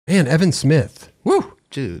Man, Evan Smith. Woo.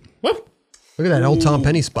 Dude. Woo. Look at that old Tom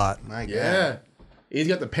Penny spot. My God. Yeah. He's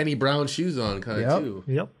got the Penny Brown shoes on kind of too.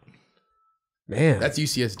 Yep. Man. That's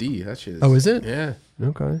UCSD. That shit is. Oh, is it? Yeah.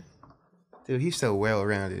 Okay. Dude, he's so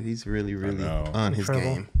well-rounded. He's really, really on his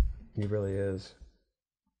game. He really is.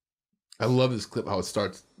 I love this clip, how it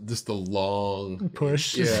starts, just the long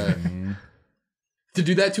push. Yeah. To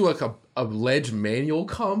do that to like a ledge manual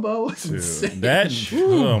combo is insane.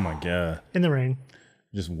 Oh my God. In the rain.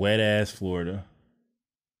 Just wet ass Florida.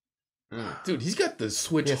 Dude, he's got the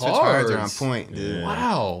switch Yeah, hards. switch hards are on point, dude. Yeah.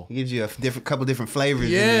 Wow. He gives you a couple different flavors.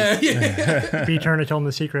 Yeah. B-Turner told him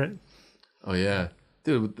the secret. Oh, yeah.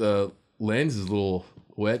 Dude, the lens is a little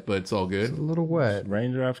wet, but it's all good. It's a little wet.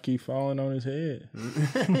 Raindrops keep falling on his head.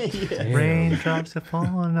 Raindrops are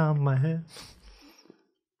falling on my head.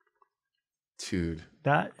 Dude.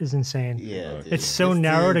 That is insane. Yeah, dude. It's so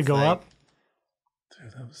narrow to go up.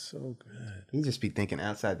 Dude, that was so good. He just be thinking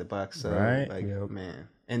outside the box. So, Right? like, man.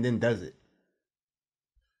 And then does it.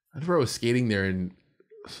 I remember I was skating there and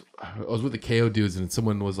I was with the KO dudes and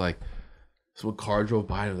someone was like, some car drove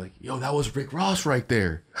by and was like, yo, that was Rick Ross right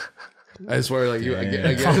there. I swear, like, I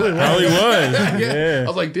get Probably was. Yeah. I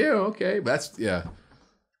was like, damn, okay. But that's, yeah.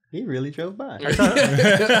 He really drove by.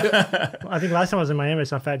 I think last time I was in Miami, I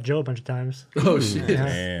saw Fat Joe a bunch of times. Oh, shit.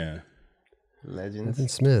 Yeah. Legends. Evan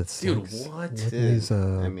Smith. Dude, what? These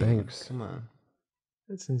I mean, banks. Come on.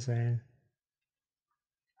 It's insane.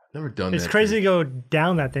 Never done It's that. crazy to go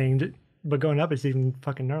down that thing, but going up, it's even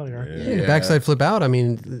fucking gnarlier. Yeah. Backside flip out. I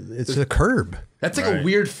mean, it's a curb. That's like a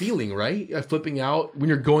weird feeling, right? Flipping out when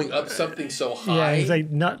you're going up something so high. Yeah, it's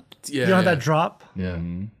like not. You don't have that drop. Yeah.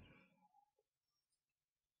 Mm-hmm.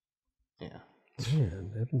 Yeah.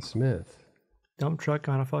 Man, Evan Smith. Dump truck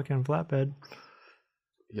on a fucking flatbed.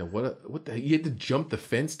 Yeah, what the you had to jump the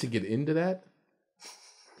fence to get into that?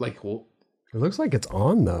 Like, well, It looks like it's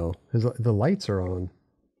on though. The lights are on.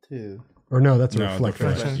 Dude. Or no, that's a No,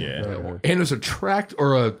 reflection. yeah. and there's a tract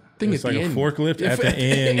or a thing It's at like the a end. forklift at the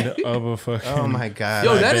end of a fucking. Oh my God.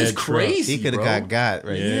 Yo, that is bed truck. crazy. He could have got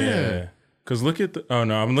right there. Yeah. Because look at the. Oh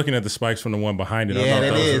no, I'm looking at the spikes from the one behind it. I Yeah, thought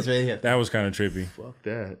that was is right here. That was kind of trippy. Fuck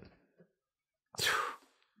that.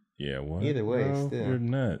 Yeah, what? Either way, bro? still. You're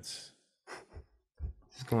nuts.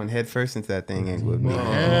 Just going head first into that thing ain't with me.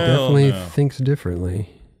 Definitely thinks differently.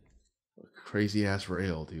 Crazy ass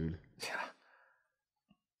rail, dude.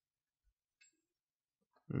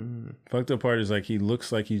 Fucked up part is like he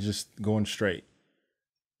looks like he's just going straight.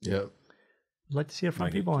 Yep. I'd like to see a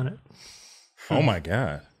front Like people on it. Oh my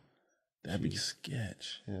God. That'd be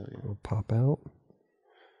sketch. It'll pop out.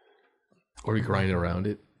 Or you grind around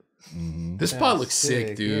it. This spot looks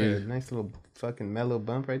sick, dude. Yeah, nice little fucking mellow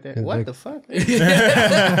bump right there. And What like- the fuck?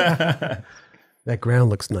 That ground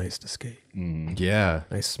looks nice to skate. Yeah.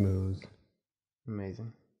 Nice smooth.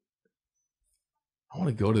 Amazing. I want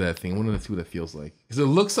to go to that thing. I want to see what it feels like. Because it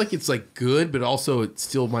looks like it's like good, but also it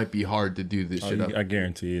still might be hard to do this shit up. I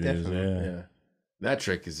guarantee it is. Definitely. Yeah. Yeah. That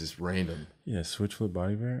trick is just random. Yeah, switch flip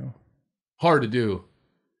body varial. Hard to do.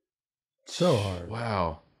 So hard.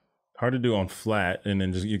 Wow. Hard to do on flat, and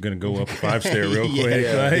then just you're gonna go up a 5-stair real Yeah, quick.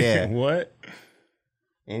 yeah, Like, yeah. what?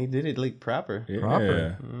 And he did it like proper. Yeah.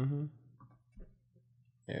 Proper.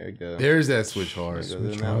 There we go. There's that switch hard. There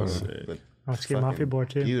goes another one. Sick. But I'll skate Mafia board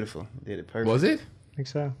too. beautiful. Did it perfect. Was it? I think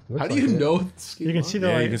so. How do you know? You can see the,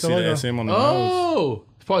 Yeah, like, you can the see logo. the SM on the nose. Oh,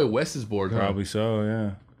 it's probably Wes's board. Huh? Probably so,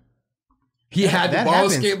 yeah. He had to that borrow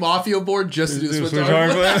happens. Skate Mafia board just to do the Do a switch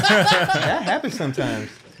hard. That happens sometimes.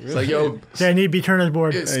 It's like, yo, Yeah, I need B-Turner's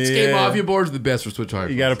board. Skate Yeah. Mafia boards are the best for switch hard.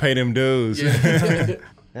 You got to pay them dues.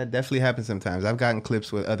 That definitely happens sometimes. I've gotten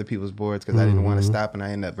clips with other people's boards because I didn't want to stop and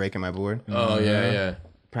I ended up breaking my board. Oh, yeah.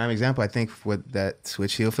 Prime example, I think, with that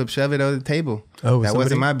switch heel flip shove it over the table. Oh, that somebody-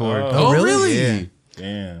 wasn't my board. Oh, really? Yeah.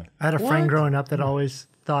 Damn. I had a friend growing up that always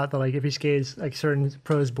thought that like if he skates like certain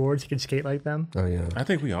pros boards, he could skate like them. Oh yeah. I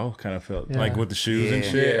think we all kind of felt Yeah. like with the shoes and Yeah.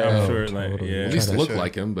 shit. Yeah. I'm Oh, sure, like, totally. yeah. At least Try to look sure.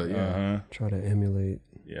 like him, but yeah. Try to emulate.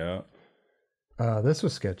 Yeah. This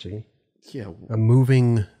was sketchy. Yeah. A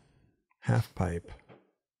moving half pipe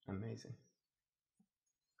Amazing.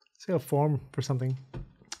 It's got a form for something.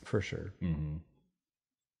 for sure. Mm-hmm.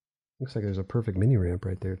 Looks like there's a perfect mini ramp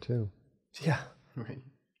right there too. Yeah. Right.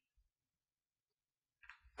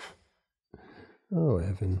 Oh,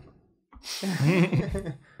 Evan.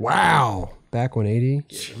 Wow. Back 180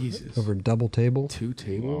 Jesus. over double table. 2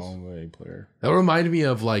 tables. Long way player. That reminded me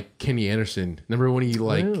of like Kenny Anderson. Remember when he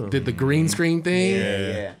like Yeah. did the green screen thing?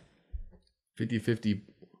 Yeah. 50-50.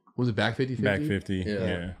 Was it back 50-50? Back 50. Yeah.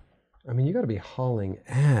 Yeah. I mean, you got to be hauling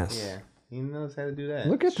ass. Yeah. He knows how to do that.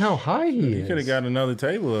 Look at how high he You is. could have got another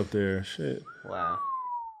table up there. Shit. Wow.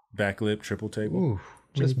 Back lip, triple table. Oof.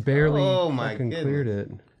 Just barely Oh, my fucking goodness. cleared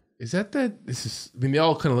it. Is that? This is. I mean, they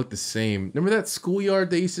all kind of look the same. Remember that schoolyard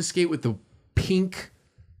they used to skate with the pink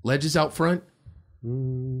ledges out front?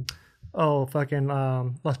 Oh, fucking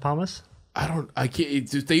Las Palmas. I can't.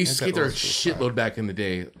 They used to skate there a shitload back in the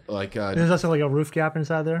day. Like, There's also like a roof gap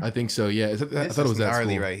inside there. I think so. Yeah, I This thought it was is that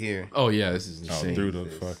gnarly school. right here. Oh yeah, this is Oh, insane, through the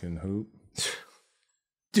fucking hoop.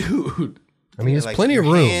 dude. I mean, there's Like, plenty of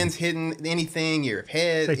your room. hands hitting anything, your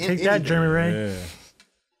head. Like, take that, Jeremy Ray. Yeah.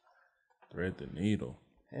 Thread the needle.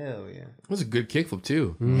 Hell yeah. It was a good kickflip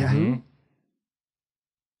too. Mm-hmm.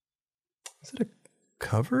 Is it a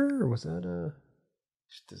cover or was that a?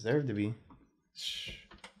 Deserved to be.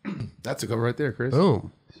 That's a cover right there, Chris.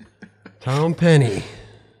 Boom. Tom Penny.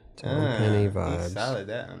 Tom Penny He's vibes. solid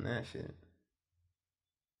that on that shit.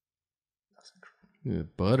 Yeah,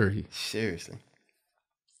 buttery. Seriously.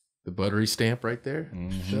 The buttery stamp right there.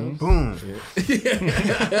 Boom.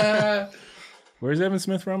 Where's Evan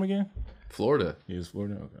Smith from again? Florida. He was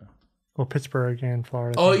Florida. Okay. Well, Pittsburgh and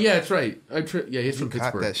Florida. Oh yeah, that's right. Yeah, he's from Caught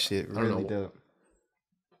Pittsburgh. that shit I don't really know. dope.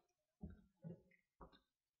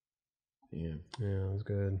 Yeah. Yeah, it was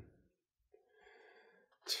good.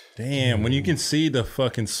 Damn, when you can see the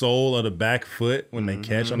fucking sole of the back foot when they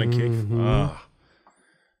catch on the kick. Ah.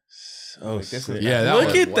 So Like, this sick. is- Yeah, that Look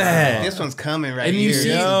was- at that. This one's coming right And you here. see-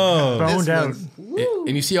 Yo. Boned This out. one's-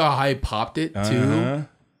 And you see how high he popped it too. Uh-huh.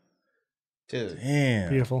 Dude, Damn.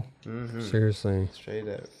 Beautiful. Seriously. straight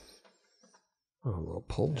up. Oh, a little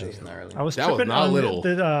pull jam. That's gnarly. I was That was tripping not on little.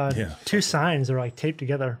 the Yeah. two signs that are like taped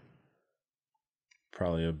together.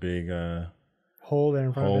 Probably a big Hole there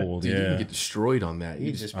in front of it. hole. Dude, you Yeah. can get destroyed on that. You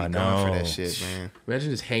You just just be I going for know. that shit, man. imagine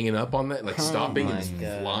just hanging up on that, like stopping my and just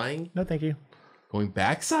God. flying, No, thank you. going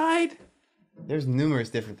backside. There's numerous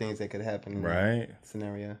different things that could happen in Right. that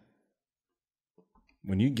scenario.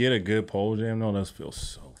 When you get a good pole jam, though, those feel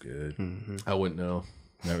so good. I wouldn't know.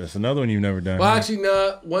 Never, it's another one you've never done. Well, huh? actually,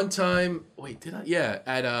 no. One time, wait, did I? Yeah,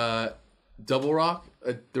 at Double Rock,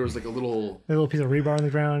 there was like a little. A little piece of rebar on the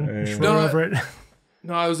ground. Yeah. Just No, roll over it.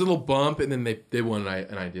 No, it was a little bump, and then they won,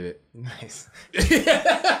 and I did it. Nice.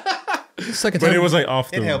 Second But time. it was like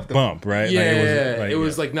off It the helped them. bump, right? Yeah, like, it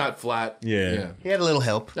was like not flat. Yeah. He had a little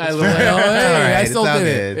help. I, was like, oh, hey, I Alright, still it's all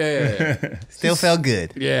did it. Yeah, Still felt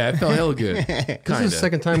good. yeah, it felt hella good. This is Kinda. the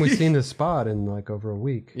second time we've seen this spot in like over a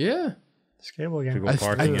week. Yeah, Skateboard game. People I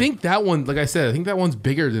parking. think that one, like I said, I think that one's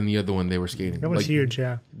bigger than the other one they were skating. That was Like, huge,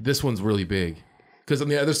 yeah. This one's really big because on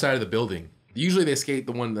the other side of the building. Usually they skate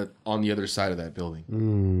the one that on the other side of that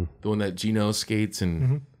building, the one that Gino skates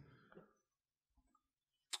and.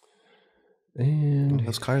 And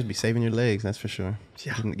Those cars be saving your legs, that's for sure.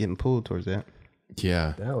 Yeah. Getting pulled towards that.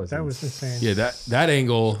 Yeah, that was insane. yeah. That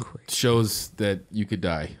angle shows that you could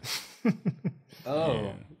die.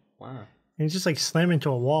 Oh. Wow. And he's just like slamming into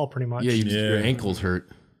a wall pretty much. Yeah, your Yeah. ankles hurt.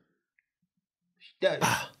 Yes.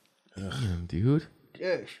 Damn, dude.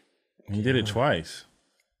 Yes. He did it twice.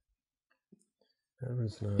 That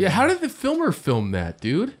was not. Yeah, how did the filmer film that,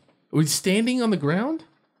 dude? Was he standing on the ground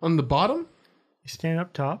on the bottom? He's standing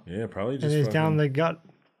up top. Yeah, probably And just he's down the gut.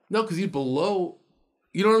 No, because he's below.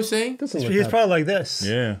 You know what I'm saying? Doesn't look He's that- probably like this.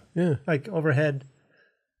 Yeah, Yeah. Like overhead.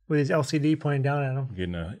 With his LCD pointing down at him.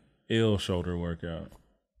 getting a ill shoulder workout.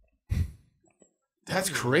 That's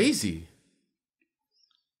crazy.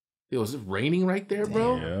 Yo, was it raining right there,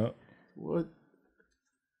 bro? Yeah. What?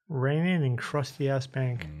 Raining and crusty ass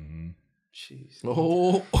bank. Jeez.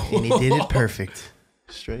 Oh, And he did it perfect.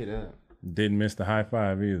 Straight up. Didn't miss the high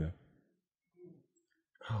five either.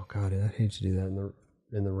 Oh god, I hate to do that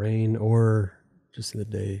in the rain or just in the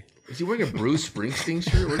day. Is he wearing a Bruce Springsteen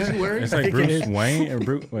shirt? What is he wearing? It's like Bruce Wayne or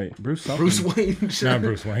Bruce something. Bruce Wayne shirt. Not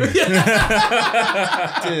Bruce Wayne. Dude, look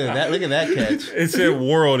at that catch. It said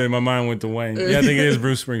World and my mind went to Wayne. Yeah, I think it is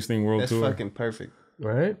Bruce Springsteen World That's Tour. fucking perfect.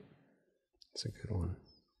 Right? That's a good one.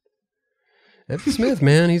 Evan Smith,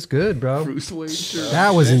 man, he's good, bro. Bruce Wayne shirt.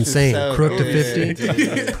 That was This is insane. so Crook to good, 50. dude.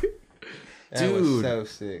 That was Dude. so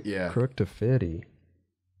sick. Yeah. Crook to 50.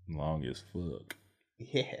 Long as fuck.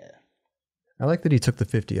 Yeah. I like that he took the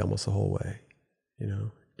 50 almost the whole way. You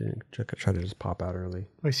know, didn't try to just pop out early.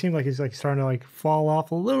 It seemed like he's like starting to like fall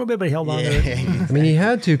off a little bit, but he held on to it. Yeah. I mean, he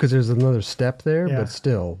had to because there's another step there, Yeah. but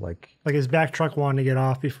still, like, Like his back truck wanted to get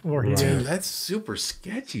off before he Dude, did. that's super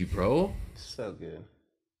sketchy, bro. So good.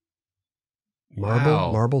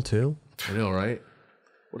 Wow. marble too. I know, right?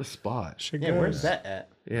 What a spot. Should Yeah, go. where's that at?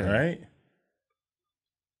 Yeah. Right?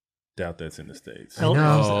 Doubt that's in the States. I know.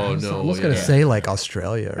 I was no, almost gonna yeah. say like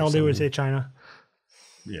Australia. Or LD would something. say China.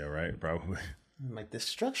 Yeah, right. Probably. I'm like, the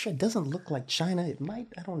structure doesn't look like China. It might.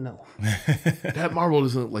 I don't know. That marble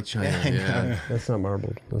doesn't look like China. I know. Yeah. That's not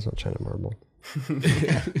marble. That's not China marble.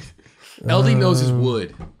 LD knows his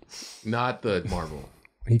wood, not the marble.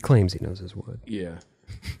 He claims he knows his wood. Yeah.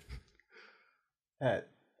 That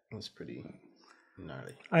was pretty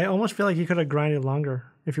gnarly. I almost feel like you could have grinded longer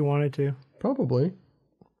if you wanted to. Probably.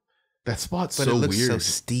 That spot's But so it looks weird. so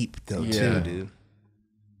steep though, Yeah. too, dude.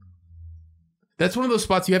 That's one of those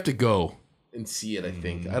spots you have to go and see it, I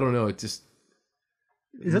think. I don't know. It just...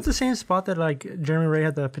 Is that the same spot that like Jeremy Ray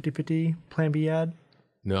had the 50-50 Plan B ad?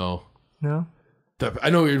 No. No. I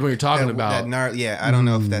know what you're talking That about. gnarly, yeah, I don't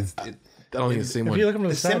know if that's... I don't think it's the same If one. you look from the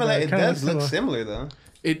It's side, similar. it It kinda does looks look similar, though.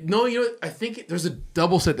 No, you know what? I think there's a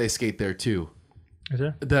double set they skate there, too. Is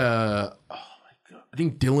there? Oh my God. I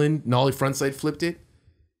think Dylan, Nolly frontside flipped it.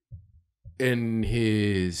 And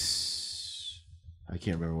his... I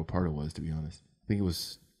can't remember what part it was, to be honest. I think it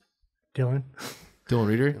was Dylan. Dylan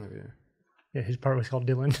Reader. Yeah, his part was called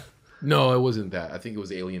Dylan. No, it wasn't that. I think it was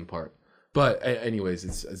the alien part. But anyways,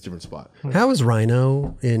 it's a different spot. How is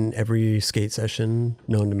Rhino in every skate session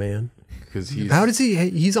known to man? Because he's... How does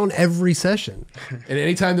he's on every session? And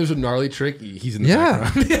anytime there's a gnarly trick, he's in the Yeah.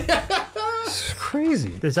 background. It's crazy.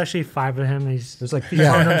 There's actually 5 of him. There's like, He's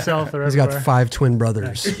yeah, showing himself. They're he's got everywhere. 5 twin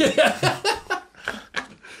brothers.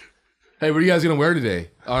 Hey, what are you guys going to wear today?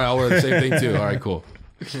 All right, I'll wear the same thing too. All right, cool.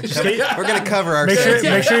 We're going to cover Make sure, ourselves.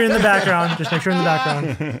 make sure you're in the background. Just make sure you're in the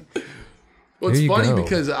background. Well, it's There you funny go.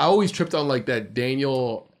 because I always tripped on like that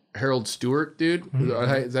Daniel Harold Stewart dude.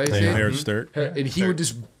 Is that his name? Harold Sturt. And he would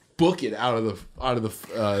just book it out of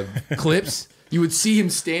the clips. You would see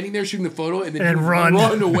him standing there shooting the photo and then And he would run.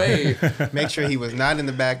 run away. Make sure he was not in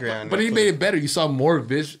the background. But he made it better. You saw more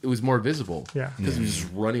it was more visible. Yeah. Because he was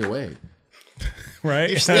just running away.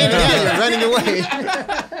 Right? Standing there, you're running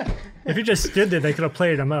away. If you just stood there, they could have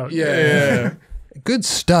played him out. Yeah. Good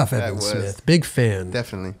stuff, Evan was- Smith. Big fan.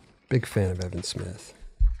 Definitely. Big fan of Evan Smith.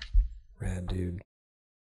 Rad dude.